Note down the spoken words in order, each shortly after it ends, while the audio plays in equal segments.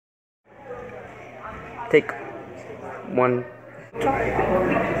Take 1.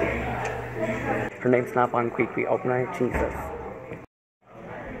 Her name's not Von Quiqui. Open eye, Jesus.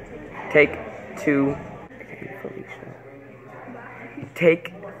 Take 2. Okay, Felicia.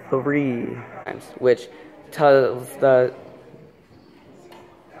 Take 3. Which tells the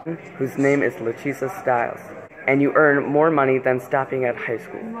whose name is Leticia Styles. And you earn more money than stopping at high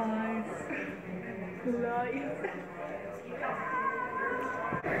school.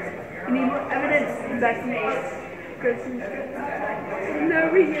 You need more evidence. Vaccinate.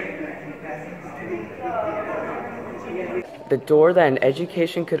 The door that an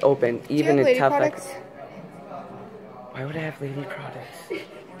education could open, even in tough products? Why would I have lady products?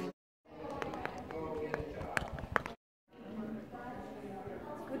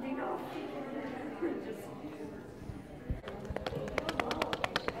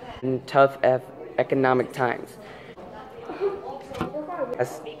 In tough economic times.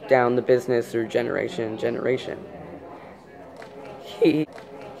 Pass down the business through generation and generation. He.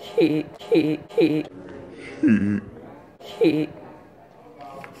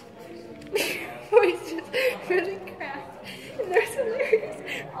 Voice just really cracked. And that's hilarious.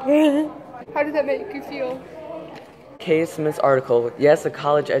 How did that make you feel? K. Smith's article, yes, a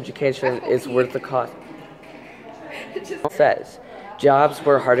college education is worth the cost. Says, jobs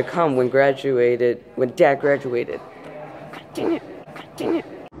were hard to come when Dad graduated. Dang it.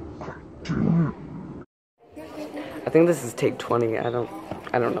 I think this is take 20. I don't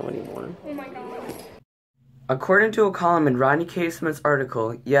know anymore. Oh my god. According to a column in Rodney K. Smith's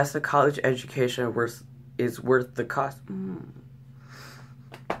article, yes, a college education is worth the cost.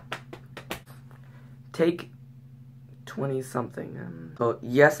 Take 20 something. So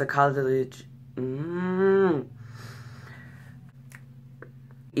yes, a college.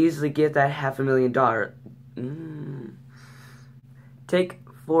 Easily get that $500,000. Take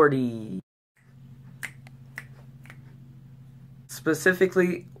 40.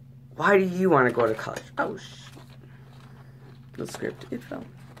 Specifically, why do you want to go to college? Oh, the script, it fell.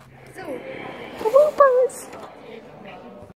 So, bloopers!